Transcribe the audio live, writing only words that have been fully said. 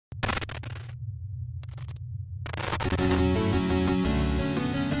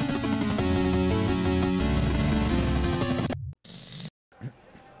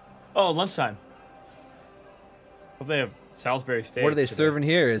Oh, lunchtime. Hope they have Salisbury steak. What are they today. serving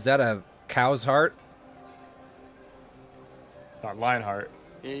here? Is that a cow's heart? Not Lionheart.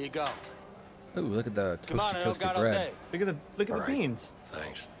 Here you go. Ooh, look at the Come on, I don't toasty got all bread. day. Look at the beans.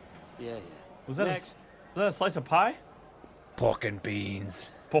 Thanks. Yeah. Was that Next. was that a slice of pie? Pork and beans.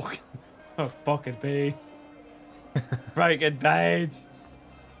 Pork. Oh, fucking pie. Breaking beans.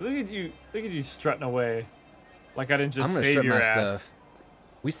 Look at you strutting away. Like I didn't just I'm gonna save strip your my ass. stuff.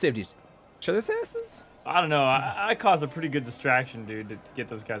 We saved each other's asses? I don't know. I caused a pretty good distraction, dude, to get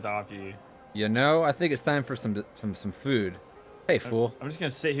those guys off you. You know, I think it's time for some food. Hey, fool. I'm just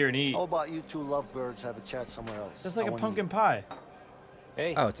gonna sit here and eat. How about you two lovebirds have a chat somewhere else? Just like I a wanna pumpkin eat. pie.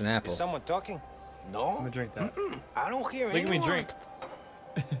 Hey, Oh, it's an apple. is someone talking? I'm No, gonna drink that. I don't hear Look at me anyone. drink.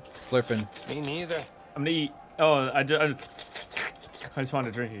 Slurping. Me neither. I'm gonna eat. Oh, I just wanted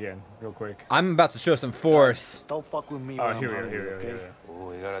to drink again, real quick. I'm about to show some force. Don't fuck with me. Oh, when I'm here we go. hungry, Here we go. okay? Here we go. Oh,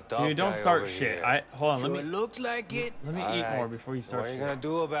 we got a tough Dude, don't guy start over shit. here. Hold on. Sure Let me looks like it. let me All eat right. more before you start What are you shit. gonna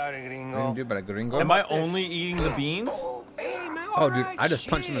do about it, What are you gringo? gonna do about a gringo? Am I only eating the beans? Oh, hey, man, Oh, all dude, right, I just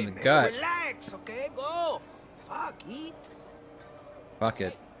punched him in shit, the man, gut. Relax, okay? Go. Fuck, eat. Fuck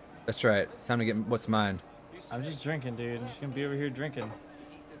it. That's right. Time to get what's mine. I'm just drinking, dude. I'm just gonna be over here drinking.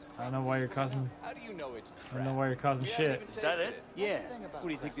 I don't know why you're causing. How do you know it's I don't know why you're causing shit. Is that it? Yeah. What do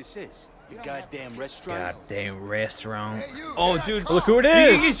you think this is? Your goddamn restaurant? Goddamn restaurant. Oh, dude, Look who it You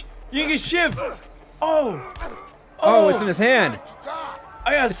is! can get shiv. Oh, Oh, it's in his hand.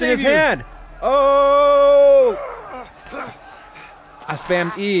 I gotta It's in save his you. hand. Oh! I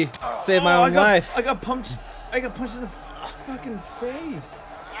spammed E. Save my own life. I got punched. I got punched in the fucking face.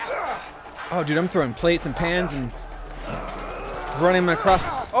 Oh, dude, I'm throwing plates and pans and running him across.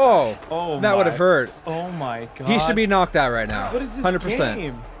 Oh, Oh, that would have hurt. Oh my god. He should be knocked out right now. What is this 100%.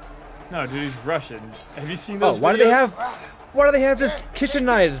 game? No, dude, he's Russian. Have you seen Oh, those? why do they videos? have? Why do they have this kitchen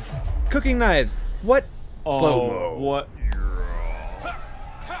knives, cooking knives? What? Oh, Slow-mo. what?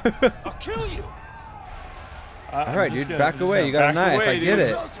 I'll kill you. All right, dude, back away. You got a knife. I get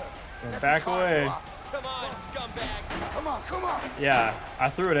it. Back away. Come on, scumbag. Come on, come on. Yeah, I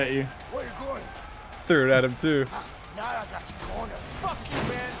threw it at you. Where you going? Threw it at him too. Now I got you cornered. Fuck you,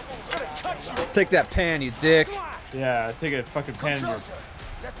 man. I'm gonna cut you. Take that pan, you dick. Yeah, take a fucking pen in your Closer.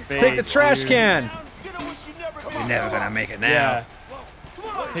 Let me face. Take the trash dude. can. You know what you never You're never gonna make it now. Yeah.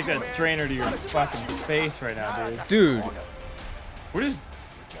 Take that strainer to your fucking face right now, dude. Dude. We're just.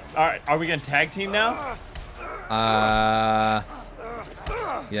 Alright, are we gonna tag team now?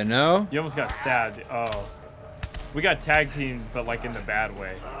 You know? You almost got stabbed. Oh. We got tag teamed, but like in the bad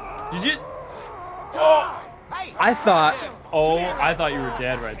way. Did you? I thought I thought you were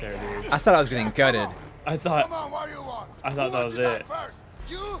dead right there, dude. I was getting gutted. I thought. Come on, what do you want? I thought that was it. First.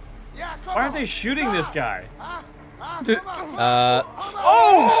 You? Yeah, come Why aren't on. they shooting this guy? Dude, Come on.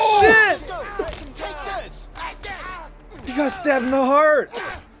 oh shit! Take this. Take this. He got stabbed in the heart.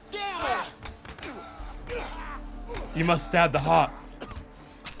 Damn it. You must stab the heart.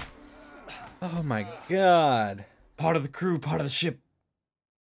 Oh my god. Part of the crew, part of the ship.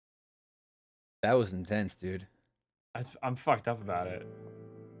 That was intense, dude. I'm fucked up about it.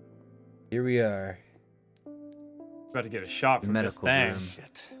 Here we are. About to get a shot from this Medical Thang.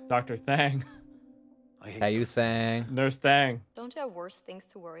 room. Dr. Thang. How you thang? Nurse Thang. Don't you have worse things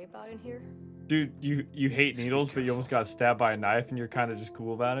to worry about in here? Dude, you hate needles, but you almost got stabbed by a knife and you're kind of just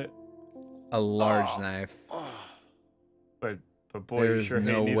cool about it. A large knife. But boy, you There's sure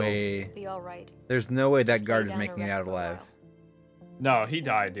no hate needles. way. Be all right. There's no way that Just guard lay is down making and it out rest for a alive. while. No, he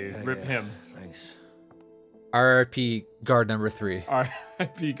died, dude. Rip him. Thanks. RIP guard number 3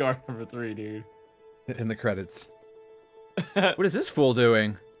 R.I.P. guard number 3, dude. in the credits. What is this fool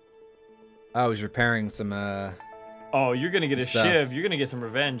doing? Oh, he's repairing some Oh, you're gonna get a Stuff. shiv. You're gonna get some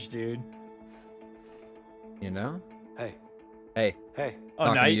revenge, dude. you know? Hey, Hey, hey, Oh,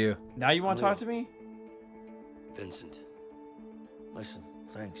 talking now to you you. now you want to talk to me? Vincent. Listen,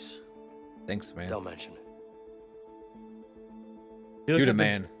 thanks. Thanks, man. Don't mention it. He looks Dude, like the-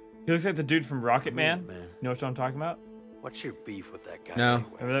 man. He looks like the dude from Rocket Man. Man, You know what I'm talking about? what's your beef with that guy? No. Anyway?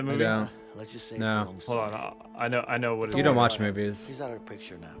 Remember that I movie? don't. Let's just say No. it's a long Hold story. on. I know what it is. You don't worry watch about it. movies. He's out of the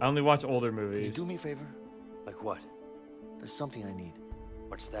picture now. I only watch older Can you movies. do me a favor? Like what? There's something I need.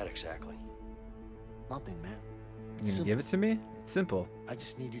 What's that exactly? Nothing, man. You It's can simple. give it to me? It's simple. I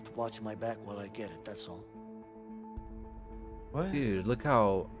just need you to watch my back while I get it. That's all. What? Dude, look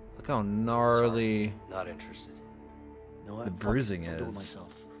how gnarly. Not interested. No, The bruising I'll do it is.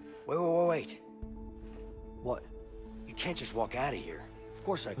 myself. Wait. What? You can't just walk out of here. Of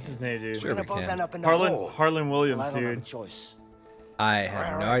course I What's can. his name, dude? Sure. We're we gonna both can. end up in the hole. Harlan Well, Williams, I don't have a dude. choice. I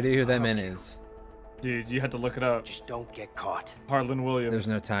have no idea who that man is. Dude, you had to look it up. Just don't get caught. Harlan Williams. There's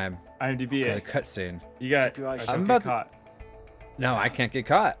no time. IMDb. There's a cutscene. You got. Keep your eyes Don't shut. get caught. No, I can't get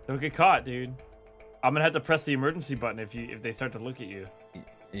caught. Don't get caught, dude. I'm gonna have to press the emergency button if they start to look at you.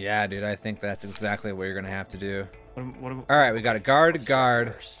 Yeah, dude, I think that's exactly what you're gonna have to do. What All right, we got a guard.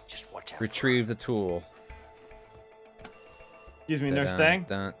 Just watch out. Retrieve the tool. Excuse me, Nurse Dun, Thang.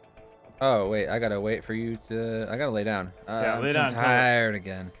 dun. Oh wait, I gotta wait for you to. I gotta lay down. Yeah, I'm lay feeling down, tired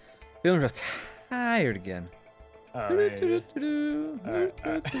again. Feeling real tired again. Alright, dude.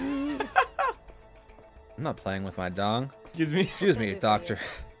 Alright. I'm not playing with my dong. Excuse me. Excuse What can I me, do for doctor.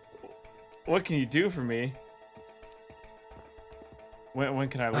 What can you do for me? When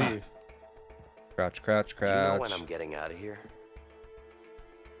can I leave? Crouch, crouch, Do you know crouch. when I'm getting out of here?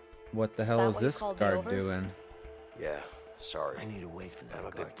 What the Is hell that is what you this called me guard over? doing? Yeah, sorry. I need to wait for that I'm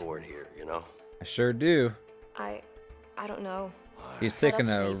a guard bit to bored move. here, you know? I sure do. I don't know. He's Shut taking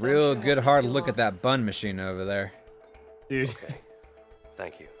up, a Jake, but I'm real sure it good won't be hard too look long. at that bun machine over there. Dude, Okay.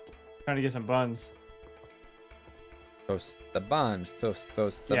 Thank you. trying to get some buns. Toast the buns, toast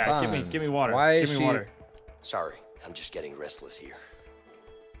the Yeah, buns. give me water. Why give is me she? water. Sorry, I'm just getting restless here.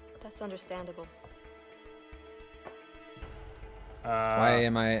 That's understandable. Why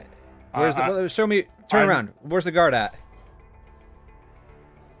am I? Where's the? I- Show me. Turn I'm- around. Where's the guard at?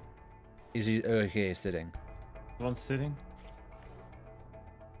 Is he okay? He's sitting. One sitting?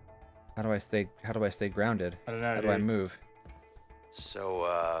 How do I stay? How do I stay grounded? I don't know, How do I dude. move? So,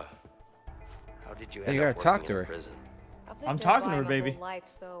 how did you Hey, end you up gotta talk working to in her. a prison? I've I'm lived talking to nearby her, my baby. whole life,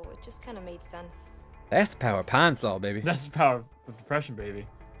 so it just kind of made sense. That's the power of pine sol, baby. That's the power of depression, baby.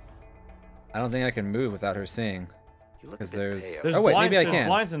 I don't think I can move without her seeing. You look a 'Cause bit there's- pale. There's Oh, wait, blinds, maybe I there's can.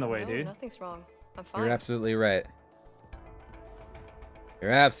 blinds in the way, No, dude. nothing's wrong. I'm fine. You're absolutely right.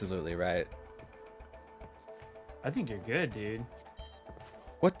 You're absolutely right. I think you're good, dude.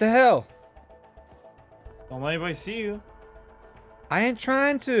 What the hell? Don't let anybody see you. I ain't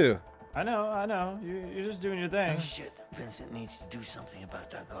trying to. I know. You're just doing your thing. Shit, Vincent needs to do something about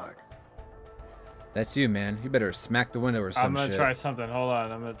that guard. That's you, man. You better smack the window or some I'm gonna shit. try something. Hold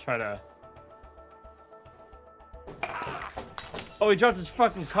on. I'm gonna try to. Oh, he dropped his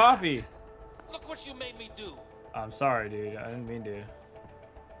fucking coffee. Look what you made me do. I'm sorry, dude. I didn't mean to.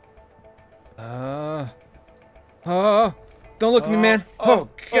 Oh, don't look at me, man. Oh,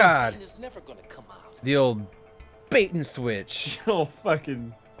 God. It's never gonna come out. The old bait and switch. Oh,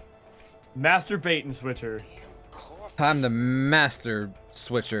 fucking master bait and switcher. Coffee. I'm the master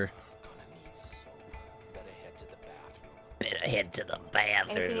switcher. Gonna need soap. Better head to the bathroom. Better head to the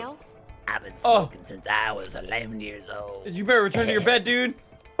bathroom. Anything else? I've been Oh. smoking since I was 11 years old. You better return to your bed, dude.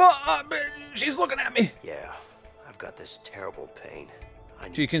 She's looking at me. Yeah, I've got this terrible pain. I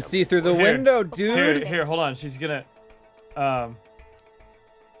need She can something see through the Here. window, Here, dude. here, hold on. She's gonna,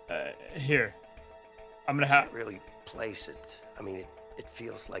 here. I'm gonna I have. can't really place it. I mean, it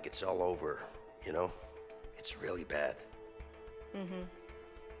feels like it's all over, you know? It's really bad.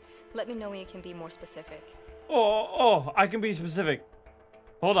 Let me know when you can be more specific. Oh, I can be specific.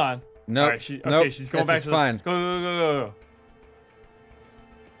 Hold on. Nope, All right, okay, nope, she's going this back is to fine. the. Go.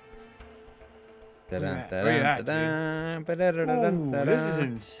 Where you at, Ooh, this is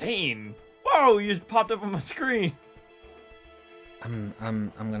insane. Whoa, you just popped up on my screen. I'm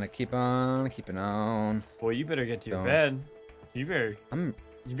gonna keep on keeping on. Boy, you better get to your Don't. bed. You better I'm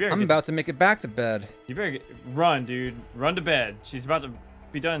get, about to make it back to bed. You better run, dude. Run to bed. She's about to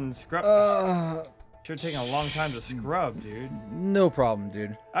be done scrub. Sure taking a long time to scrub, dude. No problem,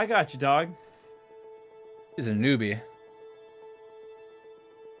 dude. I got you, dog. He's a newbie.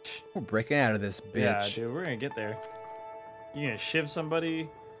 We're breaking out of this Yeah, bitch. dude, we're gonna get there. You gonna shiv somebody?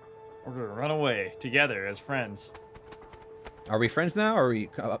 We're gonna run away together as friends. Are we friends now, or are we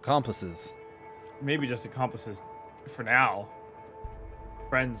accomplices? Maybe just accomplices for now.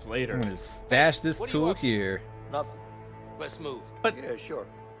 Friends later. I'm gonna stash this What are you tool up to? here. Nothing. Let's move. Yeah, sure.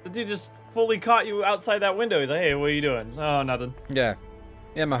 The dude just fully caught you outside that window. He's like, "Hey, what are you doing?" Oh, nothing. Yeah,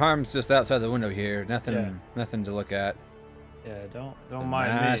 my arm's just outside the window here. Nothing, Yeah. nothing to look at. Yeah, don't A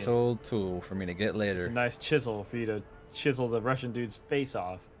mind nice me. old tool for me to get It's later. a nice chisel for you to chisel the Russian dude's face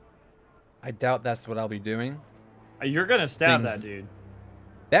off. I doubt that's what I'll be doing. You're gonna stab Things- that dude.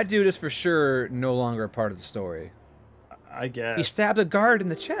 That dude is for sure no longer a part of the story. I guess. He stabbed a guard in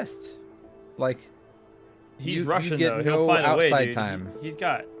the chest. Like, He's you Russian get though. He'll no find a way, outside dude. time. He's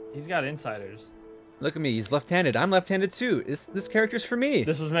got insiders. look at me. He's left-handed. I'm left-handed too. This character's for me.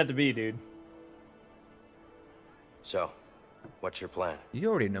 This was meant to be, dude. So, what's your plan? You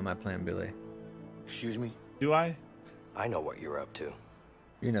already know my plan, Billy. Excuse me? Do I? I know what you're up to.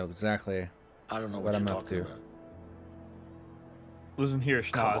 You know exactly. I don't know What what, I'm you're up talking to. about. Listen here,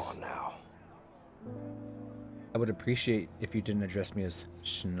 Come schnoz. on now. I would appreciate if you didn't address me as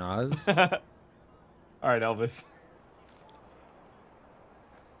schnoz. All right, Elvis.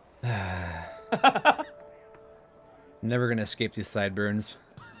 Never gonna escape these sideburns.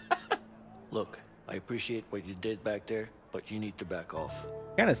 Look, I appreciate what you did back there, but you need to back off.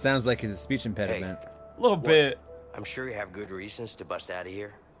 Kind of sounds like he's a speech impediment, A little bit. I'm sure you have good reasons to bust out of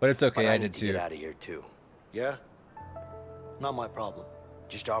here. but it's okay. But I need did to too. get out of here too. Yeah? Not my problem.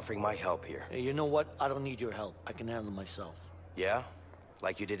 Just offering my help here. Hey, you know what? I don't need your help. I can handle myself. Yeah?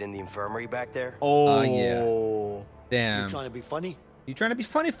 Like you did in the infirmary back there? Oh yeah. Damn. You trying to be funny? You trying to be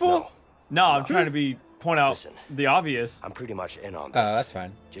funny, fool? No, No, I'm trying to point out Listen. the obvious. I'm pretty much in on Oh, this. that's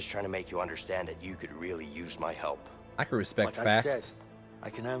fine. Just trying to make you understand that you could really use my help. I can respect Like facts. I said, I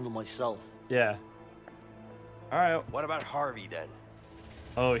can handle myself. Yeah. All right. What about Harvey then?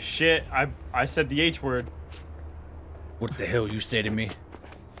 Oh shit! I said the H word. What the hell you say to me?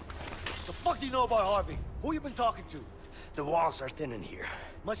 The fuck do you know about Harvey? Who you been talking to? The walls are thin in here.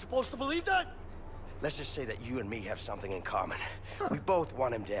 Am I supposed to believe that? Let's just say that you and me have something in common. We both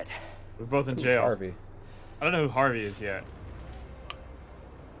want him dead. We're both in jail. Harvey. I don't know who Harvey is yet.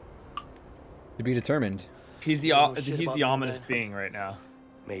 To be determined. He's the You know shit he's about the me, ominous man. being right now.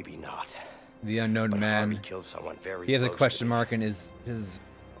 Maybe not. The unknown But man. Harvey killed someone very He has a close to question me. mark in his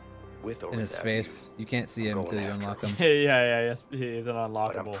With or in his without face. You can't see him going until you after unlock him. him. Yeah, yes, he is an But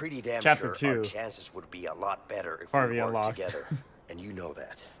unlockable. I'm pretty damn Chapter sure 2. our chances would be a lot better if Harvey we worked unlocked. together. And you know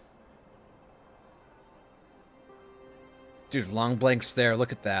that. Dude, long blank stare.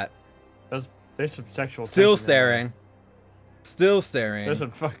 Look at that. There's some sexual Still tension in there. staring. Still staring. There's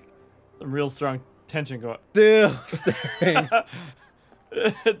some real strong tension going. Still staring.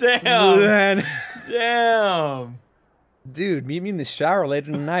 Damn. Man. Damn. Dude, meet me in the shower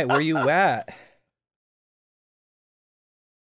later tonight. Where you at?